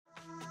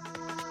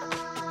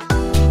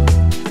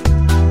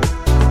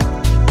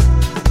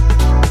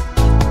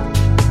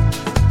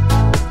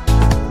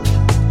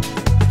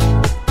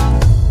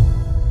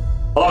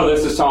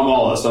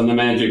Ellis. I'm the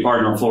managing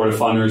partner of Florida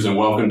Funders, and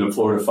welcome to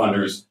Florida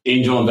Funders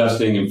Angel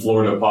Investing in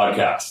Florida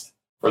podcast.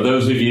 For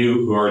those of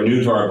you who are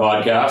new to our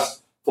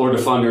podcast,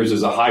 Florida Funders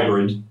is a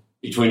hybrid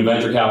between a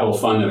venture capital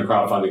fund and a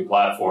crowdfunding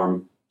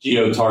platform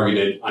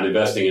geo-targeted on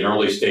investing in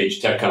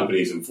early-stage tech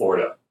companies in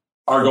Florida.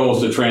 Our goal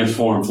is to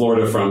transform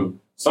Florida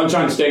from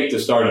Sunshine State to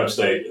Startup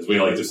State, as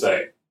we like to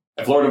say.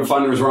 At Florida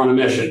Funders, we're on a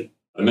mission.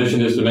 The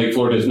mission is to make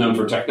Florida as known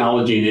for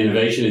technology and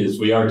innovation as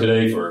we are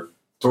today for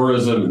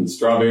tourism and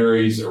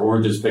strawberries or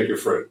oranges, pick your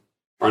fruit.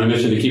 We're on a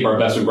mission to keep our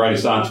best and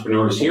brightest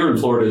entrepreneurs here in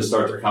Florida to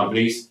start their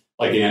companies,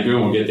 like Andrew,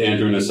 and we'll get to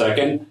Andrew in a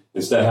second,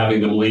 instead of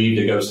having them leave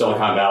to go to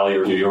Silicon Valley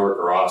or New York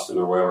or Austin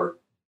or wherever.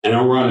 And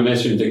we're on a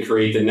mission to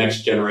create the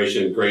next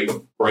generation of great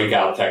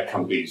breakout tech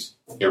companies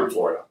here in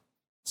Florida,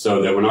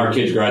 so that when our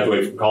kids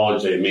graduate from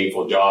college, they have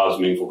meaningful jobs,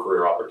 meaningful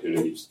career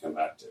opportunities to come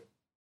back to.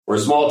 We're a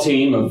small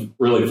team of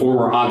really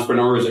former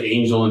entrepreneurs,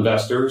 angel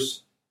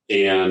investors,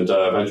 and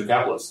venture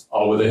capitalists,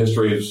 all with a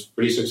history of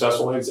pretty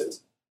successful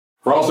exits.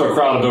 We're also a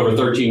crowd of over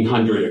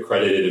 1,300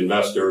 accredited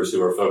investors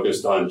who are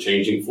focused on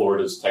changing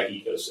Florida's tech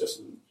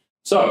ecosystem.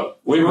 So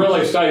we have a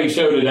really exciting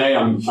show today.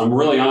 I'm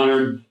really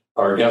honored.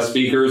 Our guest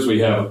speakers, we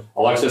have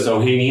Alexis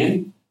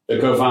Ohanian, the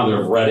co-founder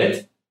of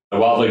Reddit, a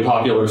wildly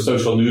popular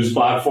social news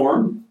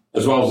platform,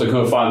 as well as the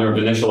co-founder of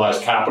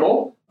Initialized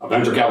Capital, a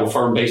venture capital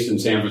firm based in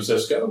San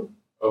Francisco,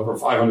 over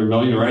 $500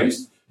 million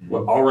raised,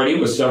 already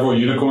with several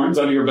unicorns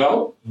under your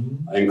belt,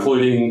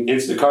 including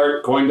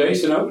Instacart,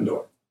 Coinbase, and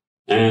Opendoor.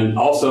 And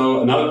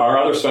also our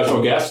other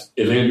special guest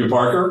is Andrew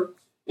Parker.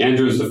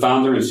 Andrew is the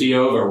founder and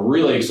CEO of a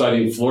really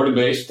exciting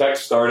Florida-based tech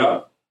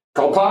startup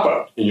called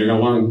Papa. And you're going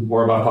to learn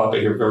more about Papa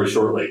here very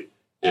shortly.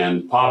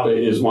 And Papa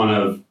is one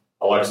of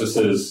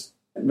Alexis's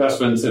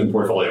investments in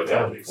portfolio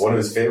companies. One of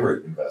his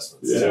favorite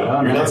investments.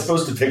 Yeah. You're not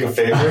supposed to pick a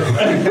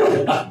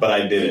favorite, but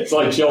I did it. It's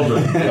like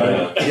children.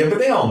 Right? Yeah, but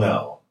they all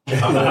know.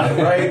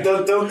 Right?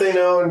 Don't they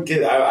know? And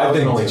I was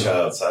an only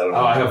child, so I don't know.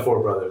 Oh, I have 4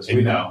 brothers.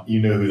 We know.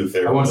 You know who the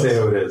favorite I won't was. say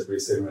who it is, but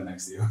he's sitting right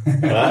next to you.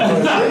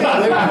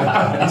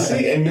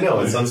 See, and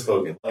it's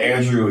unspoken.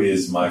 Andrew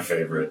is my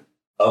favorite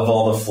of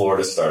all the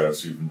Florida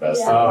startups we've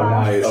invested in. Oh,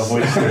 nice. Of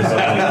which there's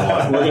only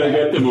one. We're going to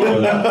get to more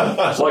of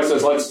that. So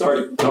Alexis, let's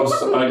start. Tell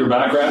us about your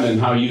background and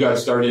how you got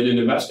started in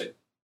investing.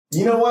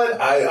 You know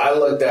what? I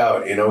lucked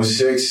out. In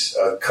 2006,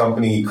 a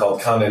company called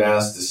Condé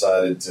Nast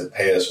decided to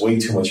pay us way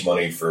too much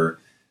money for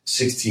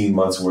 16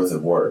 months worth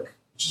of work,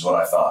 which is what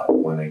I thought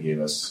when they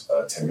gave us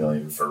 $10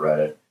 million for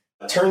Reddit.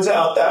 It turns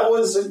out that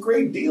was a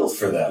great deal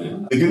for them.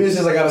 Yeah. The good news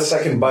is I got a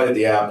second bite at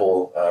the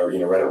apple.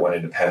 Reddit went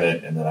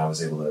independent, and then I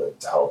was able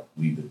to help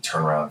lead the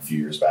turnaround a few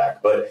years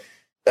back. But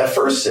that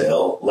first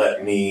sale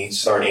let me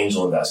start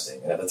angel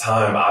investing. And at the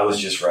time, I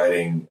was just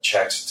writing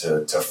checks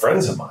to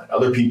friends of mine,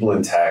 other people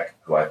in tech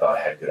who I thought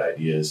had good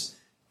ideas.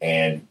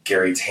 And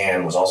Gary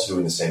Tan was also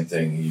doing the same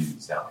thing.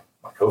 He's now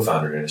my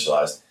co-founder at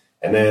Initialized.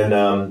 And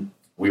then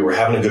we were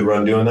having a good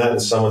run doing that.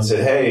 And someone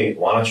said, hey,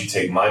 why don't you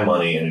take my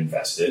money and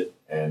invest it?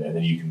 And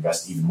then you can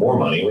invest even more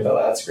money. And we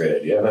thought, that's a great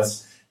idea. And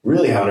that's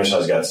really how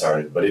Initialized got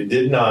started. But it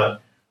did not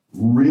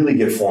really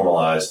get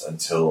formalized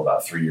until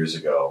about 3 years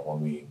ago when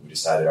we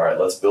decided, all right,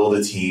 let's build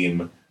a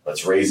team.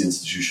 Let's raise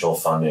institutional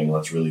funding.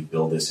 Let's really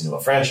build this into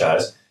a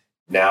franchise.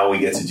 Now we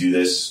get to do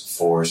this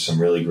for some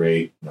really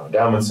great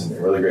endowments and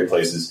really great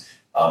places.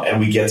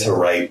 And we get to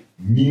write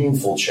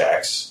meaningful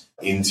checks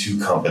into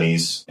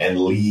companies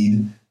and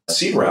lead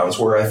seed rounds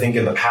where I think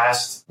in the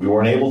past we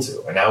weren't able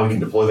to. And now we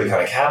can deploy the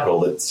kind of capital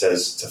that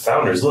says to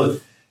founders,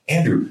 look,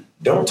 Andrew,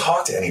 don't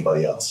talk to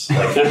anybody else.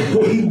 Like,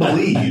 we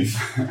believe,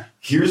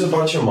 here's a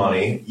bunch of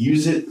money,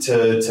 use it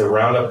to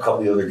round up a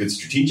couple of other good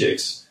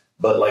strategics.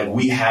 But like,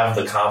 we have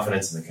the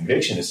confidence and the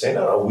conviction to say,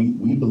 no,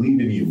 we believe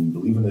in you. We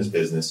believe in this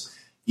business,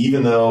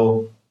 even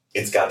though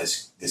it's got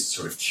this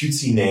sort of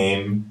cutesy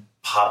name,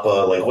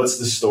 Papa. Like, what's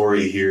the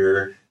story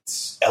here?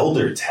 It's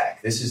elder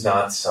tech. This is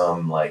not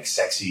some like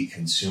sexy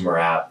consumer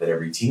app that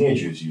every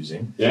teenager is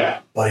using. Yeah.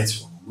 But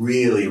it's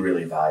really,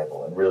 really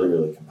valuable and really,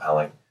 really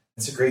compelling.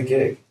 It's a great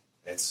gig.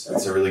 It's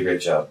a really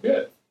great job.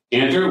 Good.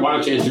 Andrew, why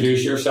don't you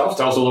introduce yourself?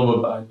 Tell us a little bit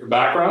about your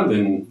background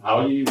and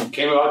how you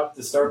came about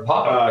to start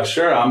Papa.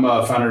 Sure. I'm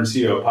a founder and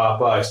CEO of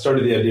Papa. I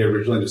started the idea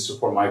originally to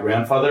support my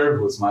grandfather,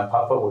 who was my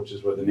Papa, which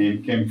is where the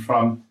name came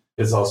from.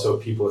 It's also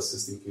people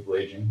assisting people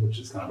aging, which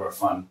is kind of our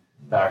fun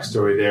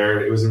backstory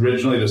there. It was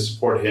originally to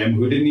support him,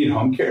 who didn't need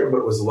home care,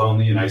 but was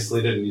lonely and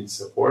isolated and needed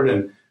support.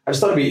 And I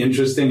just thought it'd be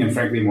interesting and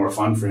frankly more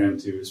fun for him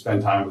to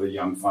spend time with a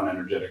young, fun,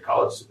 energetic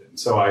college student.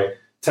 So I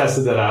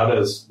tested that out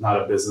as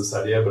not a business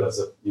idea, but as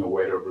a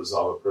way to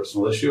resolve a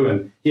personal issue.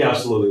 And he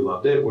absolutely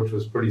loved it, which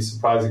was pretty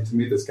surprising to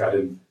me. This guy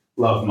didn't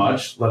love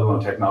much, let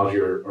alone technology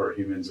or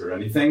humans or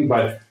anything.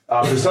 But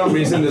for some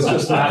reason, this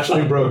just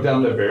naturally broke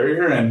down the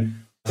barrier and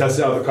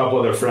tested out with a couple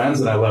of their friends.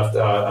 And I left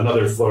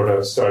another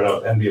Florida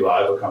startup, NB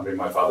Live, a company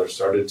my father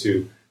started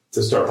to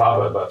start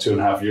Papa about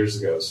 2.5 years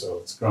ago. So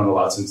it's grown a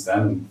lot since then.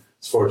 And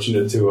it's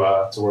fortunate to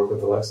work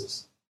with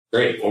Alexis.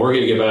 Great. Well, we're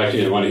going to get back to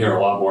you. I want to hear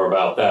a lot more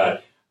about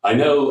that. I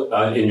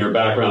know in your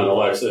background,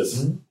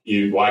 Alexis,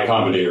 Y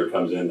Combinator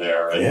comes in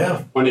there.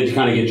 And wanted to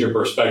kind of get your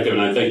perspective,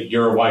 and I think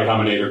you're a Y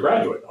Combinator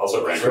graduate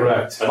also, right?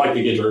 Correct. I'd like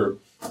to get your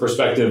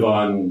perspective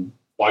on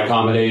Y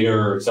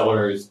Combinator,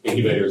 accelerators,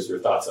 incubators, your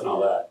thoughts on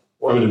all that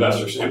from an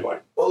investor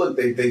standpoint. Well, look,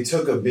 they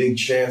took a big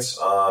chance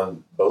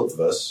on both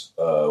of us.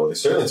 They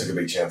certainly took a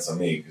big chance on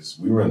me because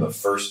we were in the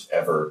first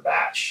ever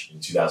batch in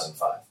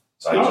 2005.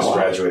 So I just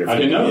graduated from I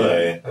didn't know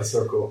MBA. that. That's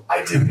so cool.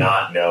 I did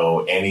not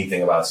know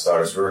anything about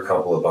startups. We were a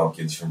couple of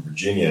bumpkins from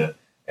Virginia,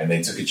 and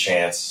they took a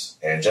chance.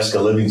 And Jessica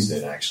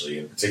Livingston, actually,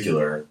 in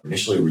particular,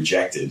 initially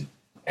rejected.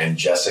 And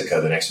Jessica,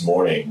 the next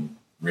morning,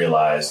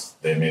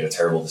 realized they made a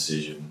terrible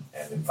decision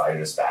and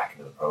invited us back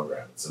into the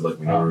program. And said, look,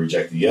 we know we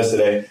rejected you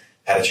yesterday,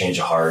 had a change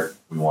of heart,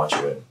 we want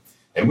you in.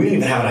 And we didn't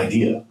even have an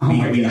idea.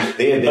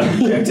 They had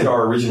rejected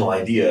our original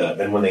idea.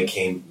 Then when they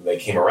came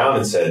around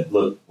and said,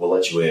 look, we'll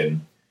let you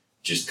in.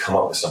 Just come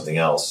up with something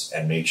else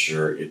and make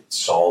sure it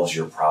solves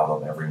your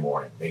problem every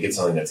morning. Make it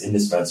something that's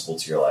indispensable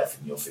to your life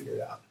and you'll figure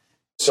it out.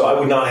 So I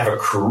would not have a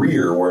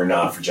career were it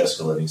not for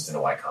Jessica Livingston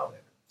and Y Combinator.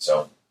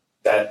 So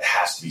that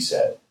has to be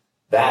said.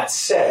 That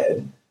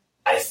said,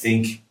 I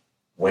think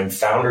when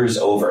founders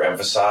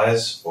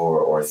overemphasize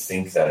or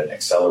think that an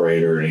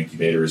accelerator or an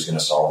incubator is going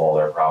to solve all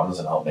their problems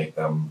and help make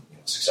them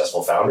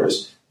successful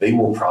founders, they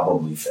will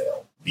probably fail.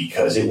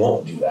 Because it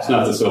won't do that. It's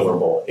not the silver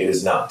bullet. It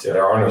is not.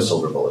 There are no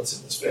silver bullets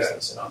in this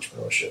business, in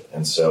entrepreneurship.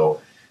 And so,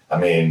 I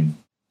mean,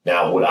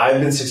 now, would I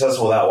have been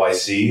successful without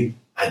YC?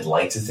 I'd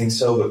like to think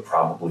so, but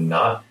probably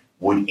not.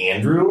 Would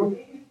Andrew?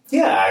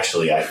 Yeah,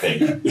 actually, I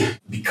think.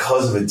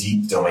 Because of a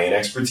deep domain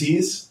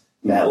expertise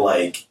that,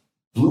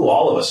 blew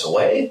all of us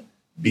away.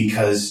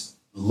 Because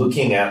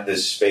looking at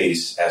this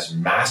space, as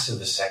massive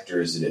a sector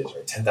as it is,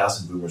 right?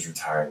 10,000 boomers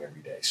retiring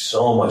every day,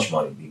 so much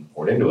money being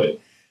poured into it.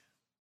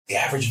 The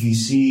average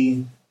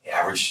VC, the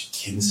average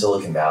kid in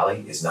Silicon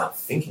Valley is not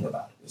thinking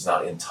about it, is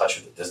not in touch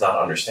with it, does not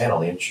understand all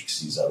the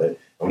intricacies of it.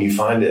 And when you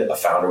find a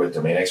founder with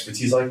domain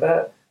expertise like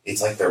that,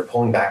 it's like they're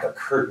pulling back a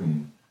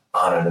curtain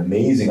on an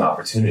amazing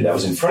opportunity that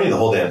was in front of you the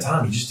whole damn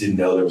time. You just didn't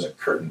know there was a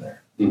curtain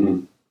there.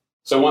 Mm-hmm.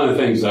 So one of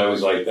the things I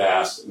always like to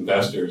ask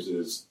investors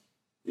is,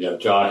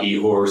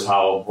 jockey, horse,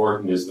 how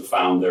important is the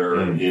founder?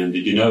 And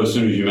did you know as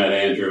soon as you met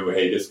Andrew,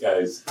 hey, this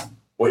guy's...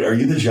 Wait, are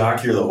you the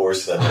jockey or the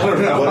horse then? I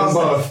don't know. I'm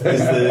both.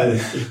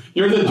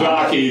 You're the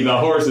jockey. The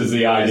horse is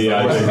the idea.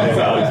 I think that's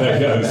how that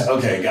goes.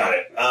 Okay, got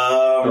it.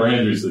 Or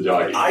Andrew's the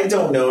jockey. I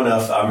don't know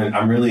enough.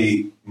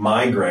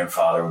 My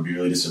grandfather would be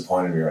really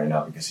disappointed in me right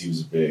now because he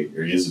is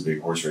a big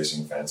horse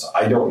racing fan. So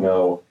I don't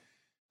know.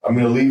 I'm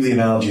going to leave the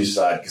analogy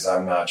aside because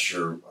I'm not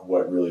sure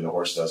what really the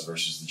horse does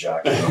versus the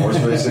jockey in horse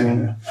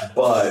racing.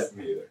 But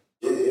Me either.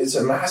 it's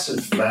a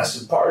massive,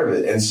 massive part of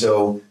it. And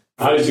so,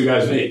 how did you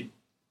guys meet?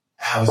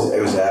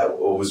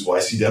 It was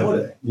YC Demo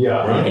Day.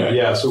 Yeah. Okay.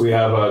 Yeah. So we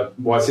have a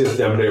YCS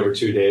Demo Day over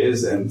 2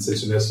 days. And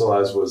since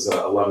Unistilize was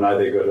alumni,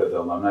 they go to the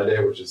Alumni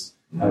Day, which is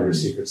kind of your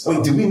secret stuff.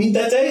 Wait, did we meet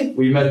that day?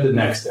 We met the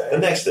next day. The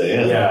next day,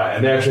 yeah. Yeah,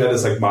 and they actually had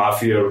this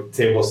mafia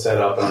table set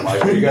up, and I'm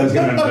like, "Are you guys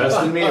going to invest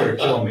in me or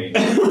kill me?"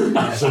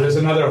 So there's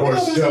another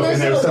horse joke in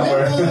there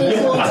somewhere.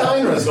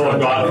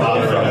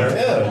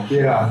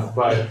 Yeah,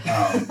 but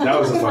that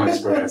was a fun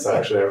experience.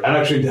 Actually, I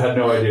actually had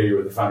no idea you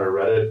were the founder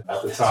of Reddit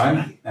at the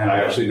time, and I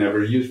actually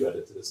never used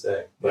Reddit to this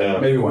day.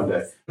 But maybe one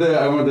day.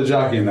 I went the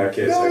jockey in that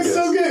case. No, it was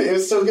so good. It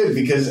was so good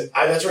because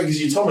that's right.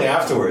 Because you told me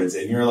afterwards,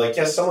 and you were like,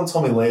 "Yeah, someone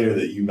told me later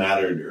that you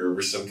mattered or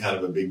were some kind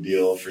of a big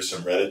deal for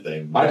some Reddit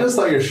thing." I just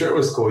thought your shirt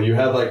was cool. You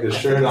had this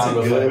shirt on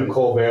with a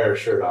Colbert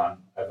shirt on.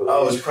 I believe.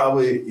 Oh, it was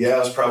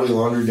probably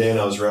laundry day, and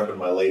I was repping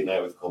my late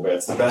night with Colbert.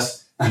 It's the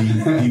best.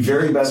 The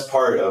very best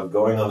part of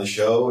going on the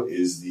show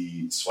is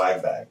the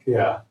swag bag.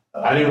 Yeah.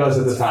 I didn't realize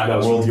at the time that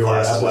was from your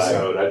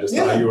episode. I just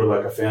thought you were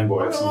like a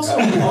fanboy of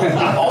some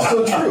kind.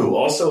 Also true.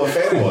 Also a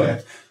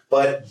fanboy.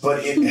 But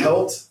it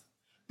helped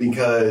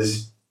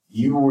because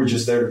you were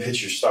just there to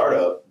pitch your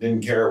startup,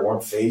 didn't care,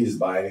 weren't fazed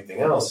by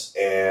anything else.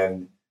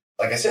 And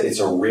like I said, it's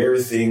a rare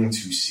thing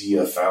to see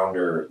a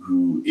founder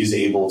who is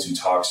able to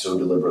talk so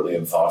deliberately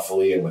and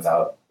thoughtfully and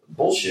without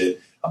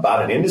bullshit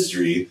about an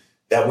industry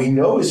that we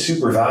know is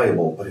super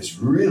valuable, but is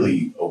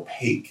really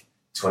opaque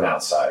to an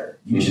outsider.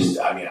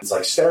 It's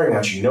like staring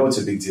at you know it's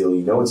a big deal,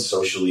 you know it's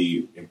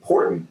socially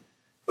important,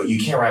 but you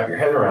can't wrap your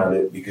head around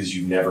it because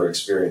you've never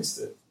experienced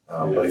it.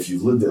 But if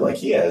you've lived it like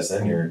he has,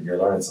 then you're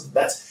learning something.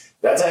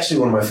 That's actually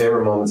one of my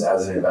favorite moments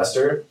as an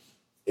investor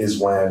is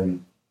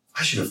when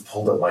I should have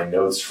pulled up my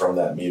notes from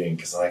that meeting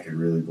because then I could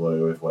really blow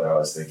you with what I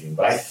was thinking.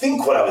 But I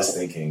think what I was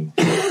thinking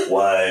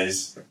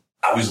was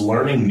I was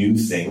learning new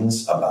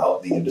things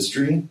about the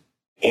industry.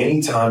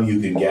 Anytime you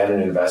can get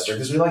an investor,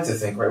 because we like to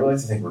think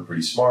we're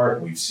pretty smart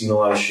and we've seen a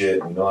lot of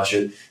shit, we know a lot of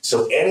shit.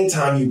 So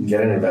anytime you can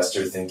get an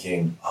investor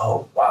thinking,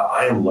 oh, wow,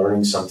 I am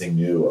learning something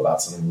new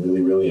about something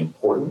really, really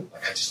important,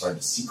 like I just learned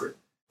a secret,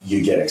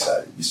 you get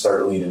excited. You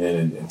start leaning in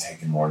and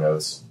taking more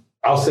notes.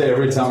 I'll say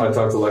every time I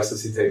talk to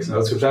Alexis, he takes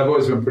notes, which I've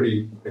always been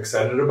pretty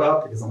excited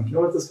about because I'm like, you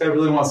know what, this guy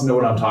really wants to know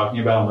what I'm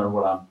talking about and learn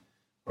what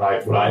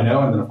I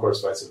know, and then of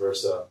course vice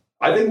versa.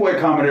 I think Y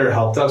Combinator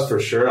helped us for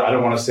sure. I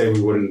don't want to say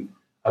we wouldn't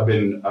have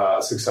been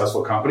a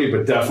successful company,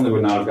 but definitely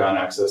would not have gotten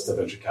access to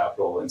venture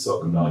capital in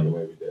Silicon Valley the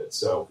way we did.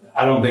 So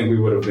I don't think we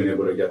would have been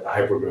able to get the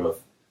hypergrowth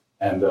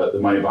and the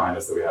money behind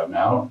us that we have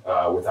now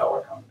without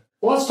Y Combinator.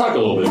 Well, let's talk a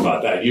little bit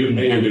about that.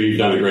 Andrew, you've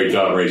done a great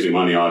job raising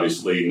money,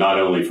 obviously, not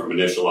only from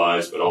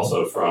Initialize, but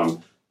also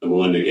from the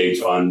Melinda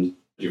Gates Fund.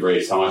 You've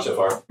raised how much so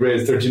far? We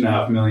raised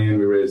 $13.5 million.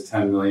 We raised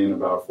 $10 million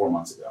about 4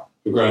 months ago.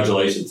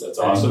 Congratulations. That's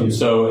awesome.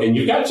 So, and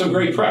you got some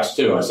great press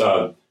too. I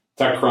saw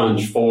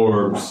TechCrunch,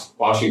 Forbes,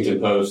 Washington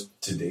Post.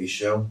 Today's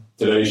Show.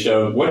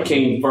 What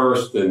came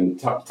first? And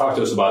talk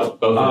to us about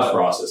both of those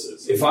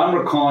processes. If I'm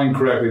recalling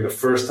correctly, the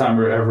first time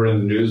we were ever in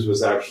the news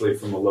was actually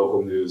from a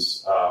local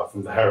news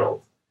from the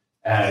Herald.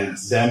 And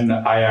then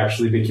I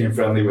actually became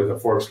friendly with a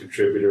Forbes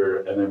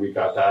contributor, and then we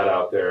got that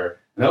out there.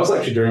 And that was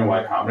actually during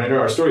Y Combinator.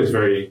 Our story is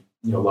very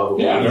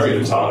lovable, easy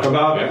to talk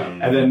about. Yeah.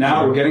 And then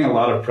now we're getting a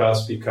lot of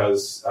press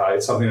because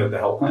it's something that the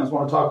health plans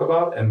want to talk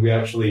about. And we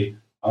actually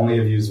only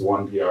have used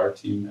one PR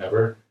team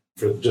ever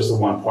for just the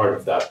one part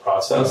of that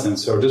process. And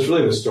so just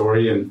really the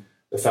story and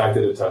the fact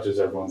that it touches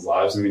everyone's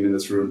lives. I mean, in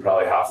this room,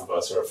 probably half of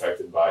us are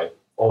affected by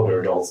older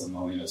adults and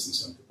loneliness in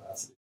some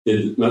capacity.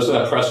 Did most of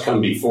that press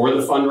come before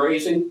the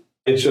fundraising?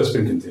 It's just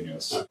been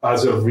continuous.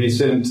 As of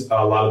recent,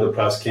 a lot of the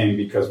press came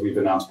because we've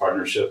announced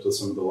partnerships with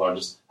some of the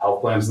largest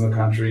health plans in the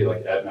country,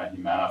 like Aetna,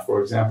 Humana,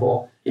 for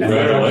example.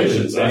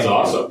 Congratulations. That's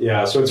awesome.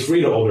 Yeah, so it's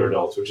free to older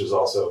adults, which is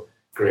also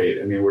great.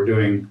 I mean, we're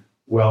doing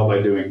well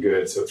by doing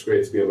good, so it's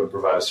great to be able to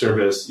provide a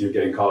service,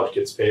 getting college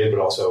kids paid,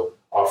 but also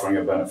offering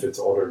a benefit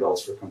to older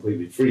adults for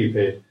completely free,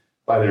 paid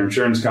by their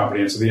insurance company.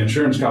 And so the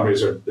insurance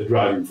companies are the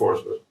driving force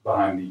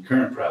behind the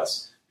current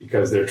press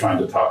because they're trying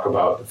to talk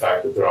about the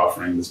fact that they're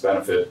offering this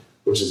benefit,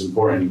 which is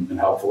important and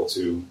helpful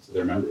to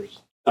their members.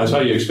 I saw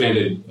you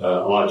expanded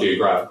a lot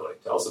geographically.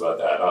 Tell us about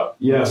that.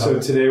 Yeah, so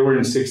today we're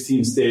in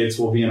 16 states.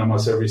 We'll be in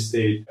almost every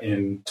state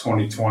in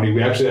 2020.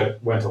 We actually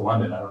went to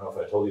London. I don't know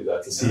if I told you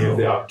that, to see if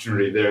the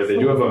opportunity there. They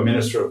do have a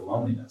minister of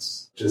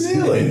loneliness.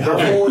 Really? How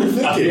forward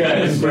thinking?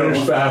 Yeah, in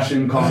British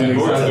fashion. Calling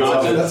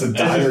That's a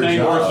dire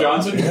job. Boris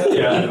Johnson?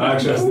 Yeah,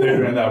 actually, I was there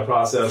during that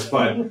process.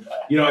 But,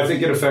 I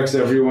think it affects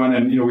everyone.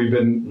 And, we've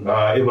been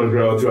able to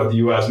grow throughout the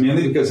U.S.,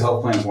 mainly because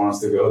health plans want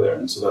us to go there.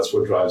 And so that's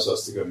what drives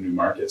us to go to new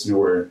markets.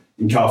 We're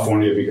in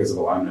California because of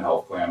Alignment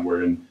Health Plan.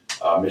 We're in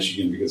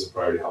Michigan because of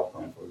Priority Health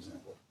Plan, for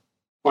example.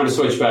 I want to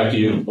switch back to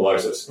you,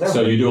 Alexis. Yeah.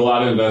 So you do a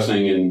lot of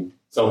investing in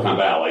Silicon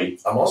Valley.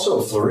 I'm also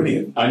a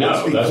Floridian. I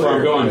know. That's where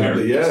I'm going here.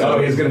 Yeah.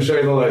 So he's going to show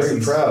you the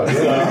license. Very proud.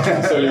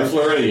 Yeah. So you're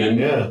Floridian.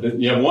 Yeah.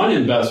 You have one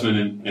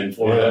investment in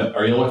Florida. Yeah.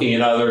 Are you looking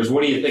at others?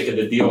 What do you think of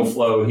the deal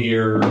flow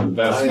here,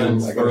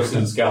 investments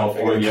versus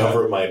California? I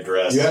cover my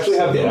address. You actually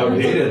have the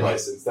outdated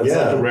license. That's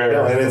like a rare.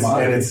 No,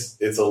 and it's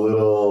a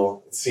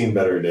little. It's seen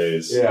better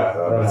days. Yeah,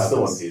 but it's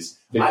still one piece.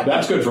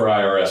 That's good for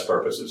IRS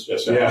purposes.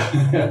 Just so. Yeah.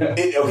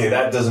 Okay,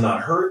 that does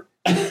not hurt.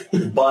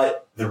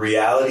 But the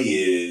reality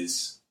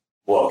is.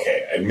 Well,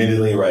 okay,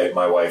 admittedly, right,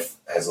 my wife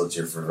has lived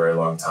here for a very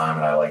long time,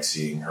 and I like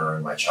seeing her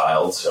and my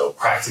child. So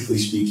practically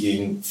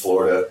speaking,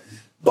 Florida.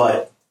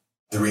 But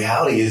the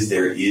reality is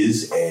there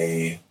is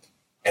and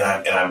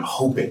I'm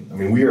hoping,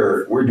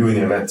 we're doing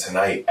an event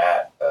tonight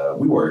at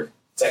WeWork.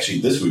 It's actually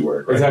this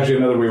WeWork, right? It's actually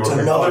another WeWork.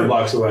 Another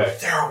blocks away.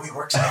 There are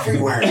WeWorks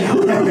everywhere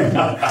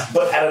now.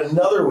 But at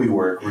another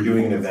WeWork, we're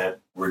doing an event.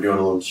 We're doing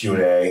a little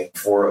Q&A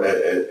for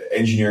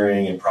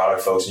engineering and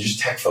product folks and just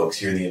tech folks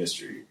here in the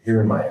industry,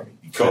 here in Miami.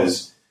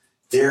 Because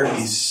there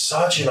is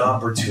such an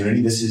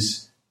opportunity. This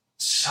is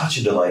such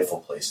a delightful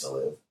place to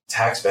live.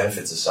 Tax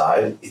benefits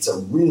aside, it's a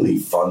really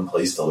fun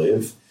place to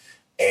live.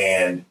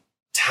 And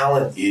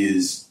talent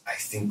is, I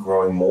think,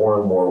 growing more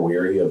and more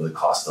weary of the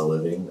cost of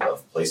living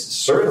of places,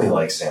 certainly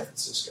like San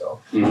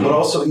Francisco, but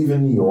also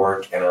even New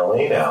York and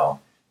LA now.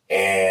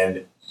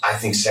 And I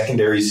think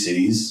secondary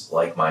cities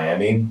like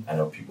Miami, I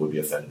know people would be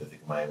offended to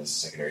think of Miami as a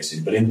secondary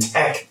city, but in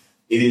tech,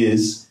 it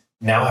is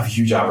now have a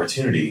huge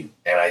opportunity.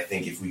 And I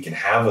think if we can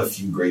have a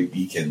few great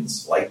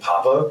beacons like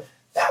Papa,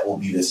 that will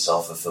be this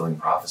self-fulfilling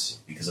prophecy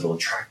because it'll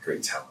attract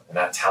great talent. And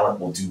that talent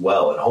will do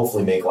well and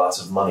hopefully make lots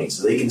of money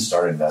so they can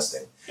start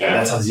investing. Yeah. And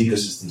that's how these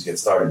ecosystems get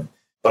started.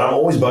 But I'm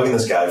always bugging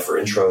this guy for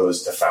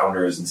intros to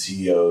founders and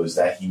CEOs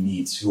that he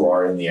meets who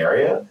are in the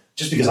area,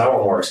 just because I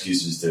want more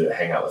excuses to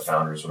hang out with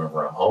founders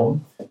whenever I'm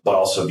home, but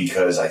also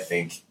because I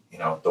think,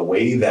 the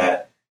way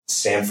that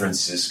San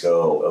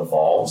Francisco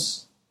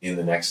evolves in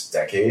the next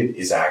decade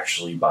is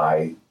actually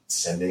by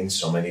sending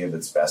so many of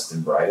its best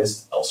and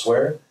brightest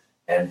elsewhere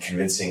and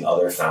convincing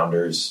other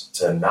founders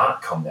to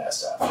not come to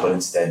SF, but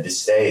instead to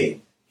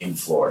stay in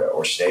Florida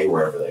or stay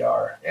wherever they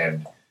are.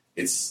 And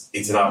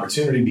it's an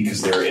opportunity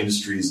because there are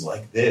industries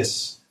like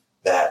this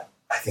that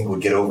I think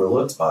would get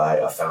overlooked by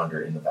a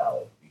founder in the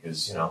Valley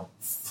because,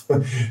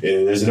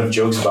 there's enough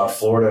jokes about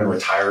Florida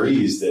and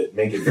retirees that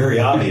make it very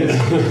obvious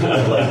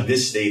that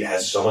this state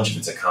has so much of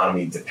its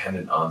economy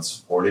dependent on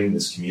supporting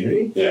this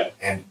community. Yeah.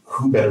 And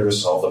who better to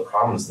solve the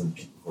problems than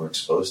people who are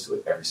exposed to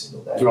it every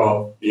single day?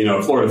 Well,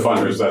 Florida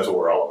Funders, that's what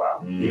we're all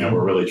about.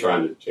 We're really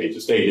trying to change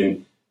the state.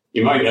 And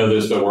you might know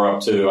this, but we're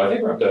up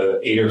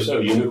to 8 or so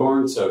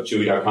unicorns. So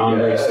Chewy.com,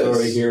 great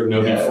story here.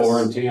 No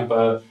Before in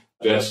Tampa.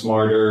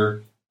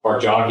 JetSmarter,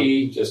 Park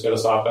Jockey just got a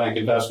SoftBank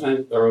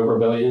investment. They're over $1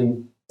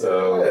 billion.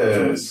 So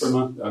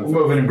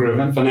moving and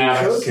grooving.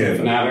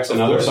 Fanatics,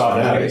 another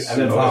SoftBank.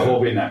 And then Pop will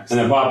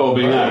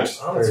be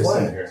next.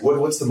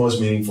 What's the most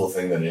meaningful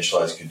thing that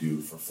Initialize could do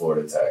for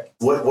Florida Tech?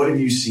 What have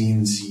you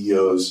seen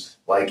CEOs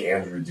like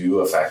Andrew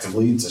do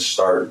effectively to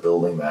start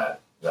building that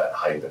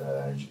hype and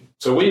that energy?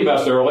 So we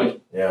invest early.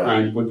 Yeah.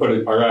 Right? We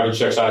put our average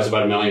check size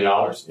about $1 million.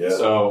 Yeah.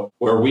 So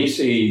where we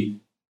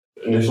see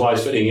Initialize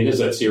fitting in is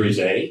at Series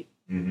A.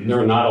 Mm-hmm. There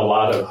are not a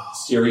lot of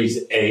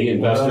Series A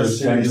investors.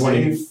 Series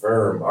A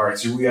firm. All right,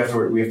 so we have to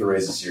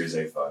raise a Series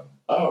A fund.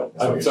 Oh,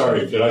 I'm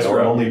sorry. Did I screw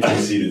up? Only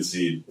preceded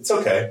seed. It's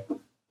okay.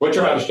 What's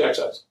your average check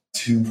size?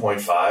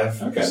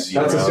 2.5. Okay,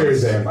 that's a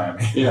Series A in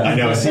Miami. Yeah, I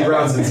know. Seed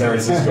rounds in San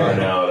Francisco are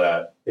now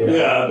that.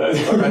 Yeah.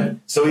 That's all right.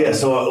 So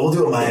we'll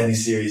do a Miami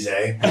Series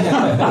A.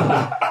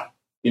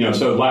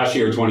 So last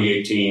year,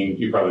 2018,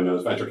 you probably know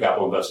this, venture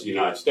capital invested in the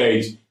United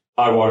States.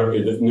 High water,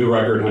 the new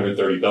record,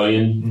 $130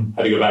 billion.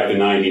 Had to go back to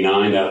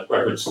 99. That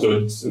record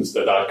stood since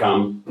the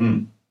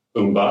dot-com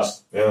boom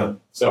bust. Yeah.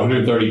 So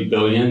 $130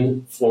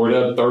 billion.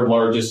 Florida, third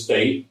largest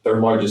state,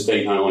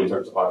 not only in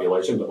terms of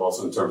population, but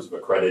also in terms of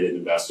accredited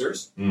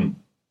investors.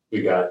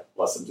 We got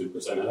less than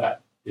 2% of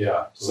that.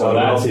 Yeah. So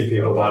that's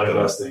people not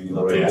investing in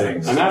the right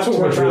things. And that's what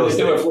we're trying to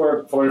do at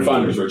Florida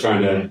Funders. We're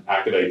trying to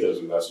activate those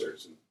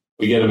investors.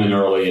 We get them in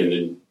early and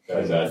then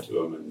guys add to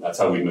them. And that's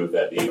how we move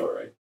that needle,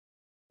 right?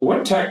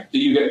 What tech do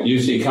you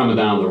see coming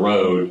down the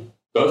road,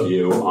 both of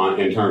you,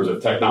 in terms of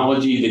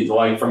technology that you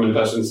like from an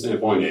investment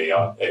standpoint,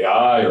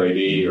 AI or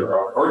AD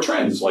or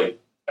trends like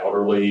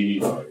elderly,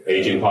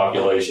 aging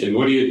population?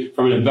 What do you,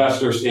 from an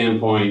investor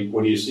standpoint,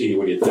 what do you see?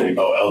 What do you think?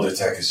 Oh, elder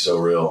tech is so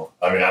real.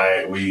 I mean,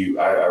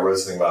 I wrote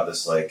something about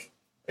this like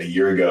a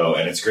year ago,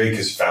 and it's great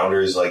because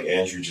founders like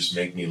Andrew just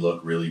make me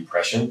look really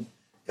prescient.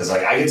 Because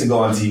I get to go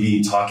on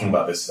TV talking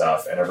about this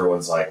stuff, and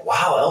everyone's like,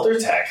 "Wow, elder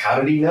tech, how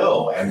did he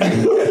know?" And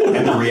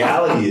the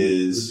reality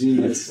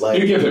is, like,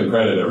 you give him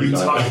credit every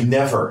time.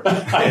 Never.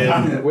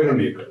 And, we don't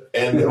need credit.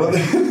 And but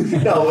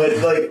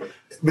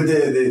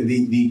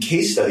the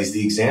case studies,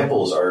 the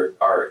examples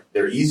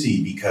they're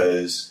easy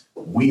because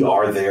we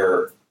are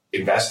there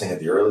investing at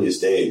the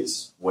earliest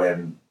days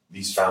when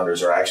these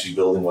founders are actually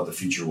building what the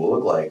future will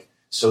look like.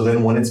 So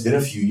then, when it's been a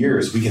few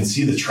years, we can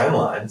see the trend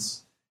lines.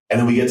 And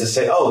then we get to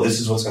say, oh,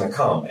 this is what's going to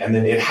come. And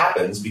then it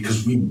happens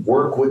because we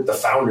work with the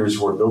founders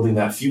who are building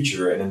that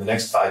future. And in the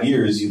next 5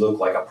 years, you look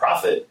like a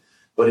prophet.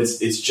 But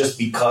it's just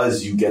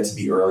because you get to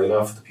be early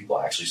enough with the people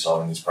actually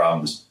solving these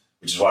problems,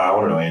 which is why I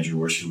want to know, Andrew,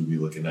 where should we be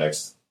looking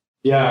next?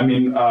 Yeah, I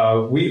mean,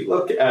 we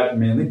look at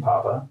mainly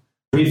Papa.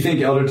 We think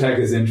elder tech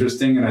is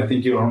interesting, and I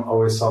think you don't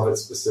always solve it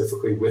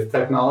specifically with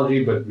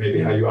technology, but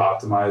maybe how you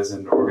optimize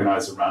and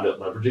organize around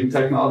it, leveraging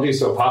technology.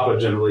 So Papa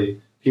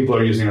generally... people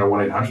are using our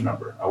 1-800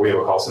 number. We have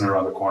a call center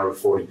around the corner with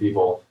 40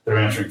 people that are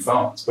answering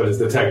phones. But it's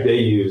the tech they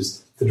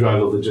use to drive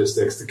the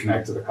logistics to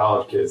connect to the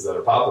college kids that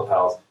are Papa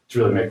Pals to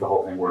really make the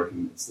whole thing work.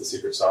 And it's the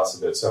secret sauce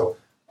of it. So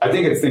I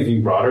think it's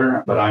thinking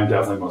broader, but I'm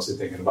definitely mostly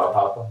thinking about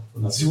Papa.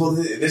 See, well,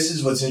 this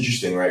is what's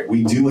interesting, right?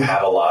 We do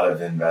have a lot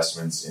of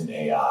investments in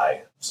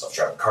AI,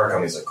 self-driving car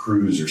companies like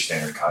Cruise or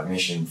Standard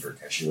Cognition for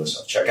cashierless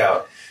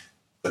self-checkout.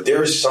 But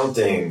there is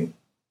something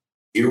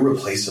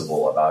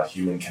irreplaceable about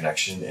human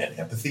connection and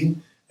empathy.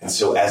 And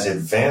so as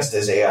advanced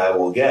as AI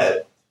will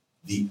get,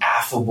 the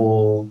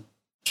affable,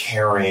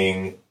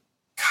 caring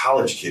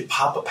college kid,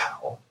 Papa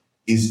Pal,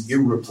 is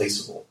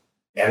irreplaceable.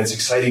 And it's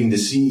exciting to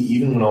see,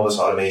 even when all this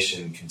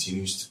automation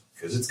continues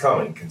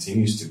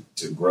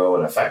to grow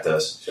and affect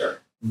us. Sure.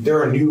 There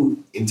are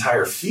new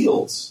entire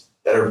fields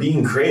that are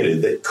being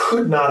created that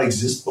could not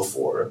exist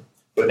before,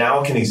 but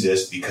now can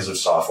exist because of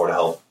software to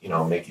help,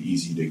 make it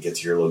easy to get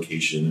to your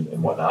location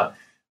and whatnot,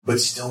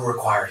 but still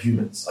require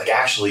humans. Like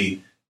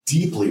actually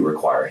deeply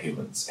require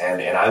humans.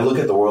 And I look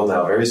at the world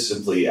now very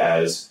simply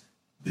as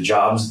the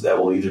jobs that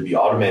will either be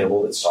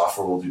automatable, that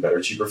software will do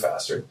better, cheaper,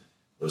 faster.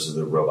 Those are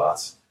the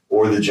robots.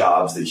 Or the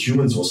jobs that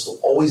humans will still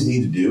always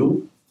need to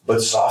do,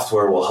 but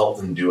software will help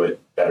them do it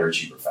better,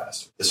 cheaper,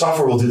 faster. The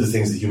software will do the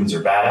things that humans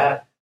are bad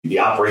at, the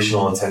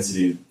operational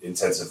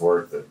intensive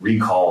work, the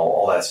recall,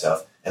 all that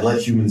stuff, and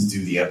let humans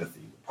do the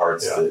empathy, the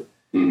parts that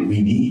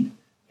we need.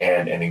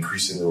 And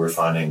increasingly we're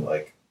finding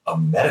like a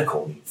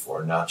medical need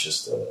for, not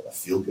just a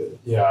feel-good.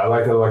 Yeah, I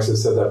like that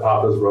Alexis said that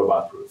Papa's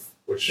robot-proof,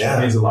 which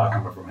means a lot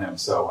coming from him.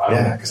 So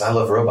because I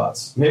love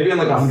robots. Maybe in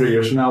like 100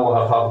 years from now, we'll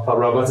have Papa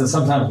robots, and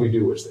sometimes we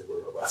do wish they were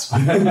robots.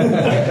 I'm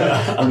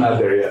not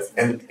there yet.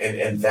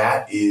 And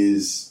that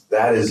is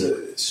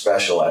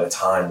special at a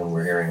time when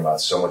we're hearing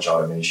about so much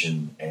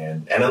automation.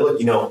 And I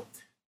look,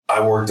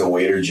 I worked a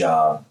waiter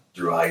job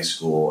through high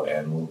school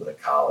and a little bit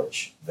of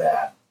college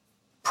that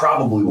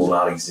probably will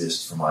not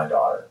exist for my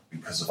daughter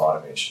because of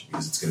automation,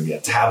 because it's going to be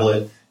a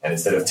tablet, and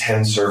instead of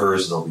 10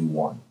 servers, there'll be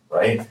one,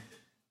 right?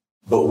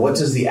 But what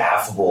does the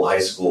affable high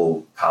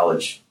school,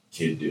 college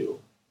kid do?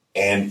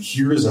 And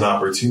here is an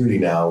opportunity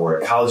now where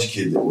a college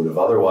kid that would have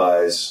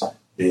otherwise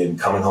been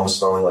coming home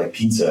smelling like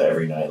pizza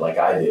every night, like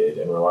I did,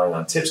 and relying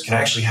on tips, can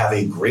actually have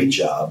a great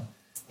job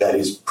that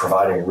is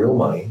providing real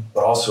money,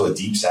 but also a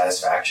deep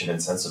satisfaction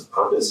and sense of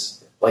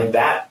purpose, like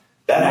that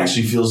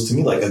actually feels to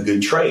me like a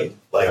good trade.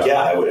 Like,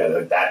 I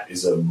would. That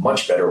is a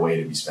much better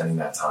way to be spending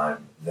that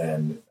time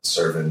than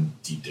serving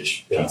deep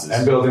dish pizzas.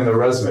 And building their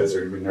resumes.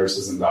 They're going to be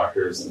nurses and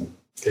doctors and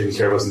taking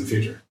care of us in the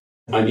future.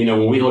 And,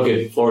 when we look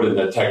at Florida and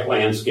the tech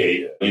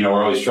landscape, we're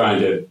always trying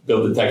to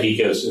build the tech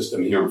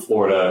ecosystem here in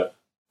Florida.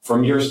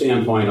 From your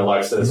standpoint,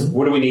 Alexis,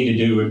 what do we need to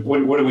do?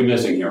 What are we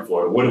missing here in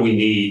Florida? What do we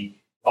need?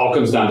 All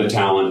comes down to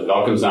talent. It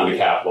all comes down to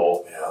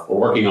capital. Yeah. We're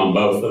working on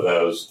both of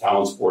those.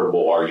 Talent's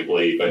portable,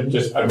 arguably, but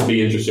just I'd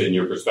be interested in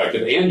your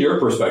perspective and your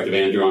perspective,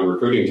 Andrew, on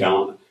recruiting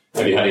talent.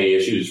 Have you had any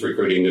issues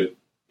recruiting the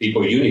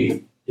people you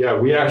need? Yeah,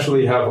 we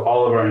actually have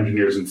all of our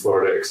engineers in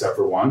Florida except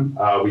for one.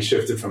 We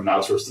shifted from an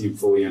outsourced team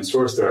fully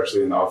in-sourced. They're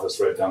actually in the office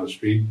right down the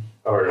street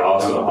or down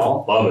the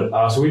hall. Love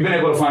it. So we've been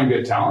able to find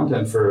good talent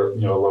and for a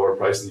lower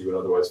price than you would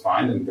otherwise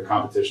find. And the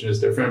competition is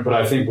different. But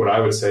I think what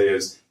I would say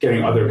is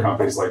getting other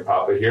companies like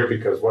Papa here,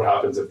 because what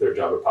happens if their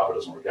job at Papa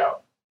doesn't work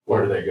out?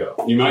 Where do they go?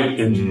 You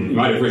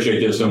might appreciate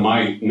this. So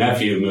my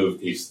nephew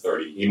moved. He's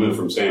 30. He moved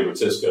from San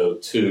Francisco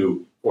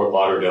to Fort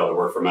Lauderdale to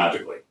work for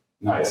Magically.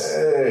 Nice.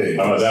 Hey,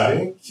 how about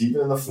that? Keep it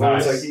in the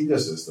Florida tech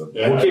ecosystem.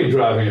 Yeah. We'll keep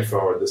driving it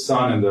forward. The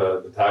sun and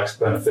the tax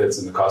benefits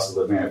and the cost of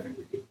living, I think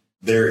we could.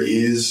 There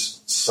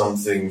is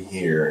something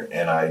here,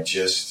 and I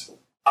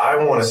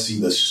want to see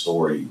the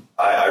story.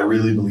 I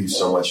really believe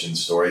so much in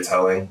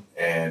storytelling,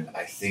 and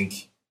I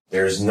think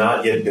there's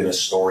not yet been a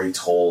story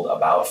told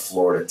about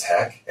Florida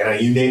tech. And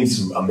you named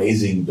some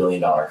amazing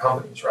billion-dollar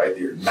companies, right?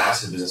 They're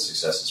massive business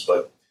successes,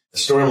 but the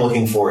story I'm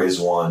looking for is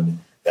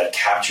one that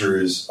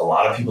captures a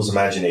lot of people's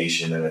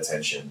imagination and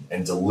attention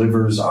and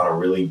delivers on a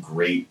really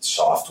great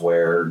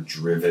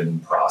software-driven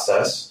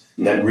process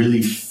that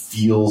really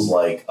feels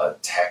like a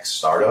tech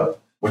startup,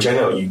 which I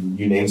know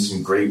you named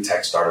some great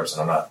tech startups,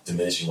 and I'm not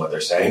diminishing what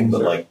they're saying,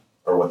 but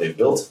or what they've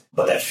built,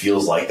 but that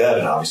feels like that.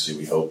 And obviously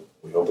we hope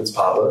it's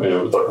Papa.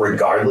 Yeah. But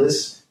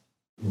regardless,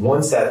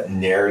 once that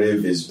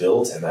narrative is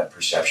built and that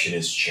perception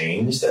is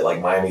changed, that like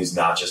Miami is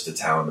not just a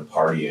town to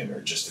party in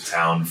or just a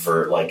town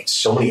for like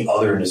so many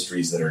other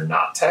industries that are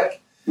not tech,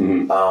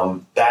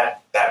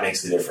 that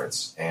makes the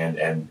difference.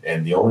 And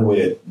the only way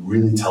to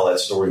really tell that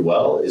story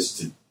well is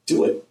to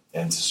do it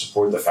and to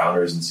support the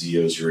founders and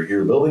CEOs who are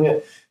here building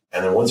it.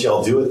 And then once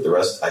y'all do it, the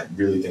rest I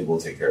really think will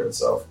take care of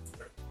itself.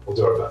 We'll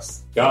do our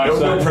best. Guys,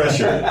 no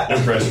pressure. No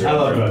pressure. I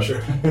love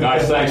pressure.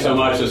 Guys, thanks so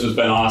much. This has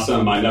been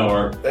awesome. I know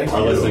our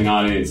listening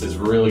audience is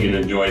really going to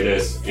enjoy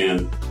this.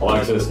 And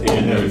Alexis,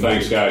 Andrew,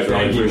 thanks, guys.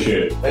 Really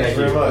appreciate it. Thank you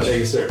very much. Thank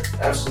you, sir.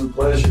 Absolute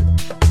pleasure.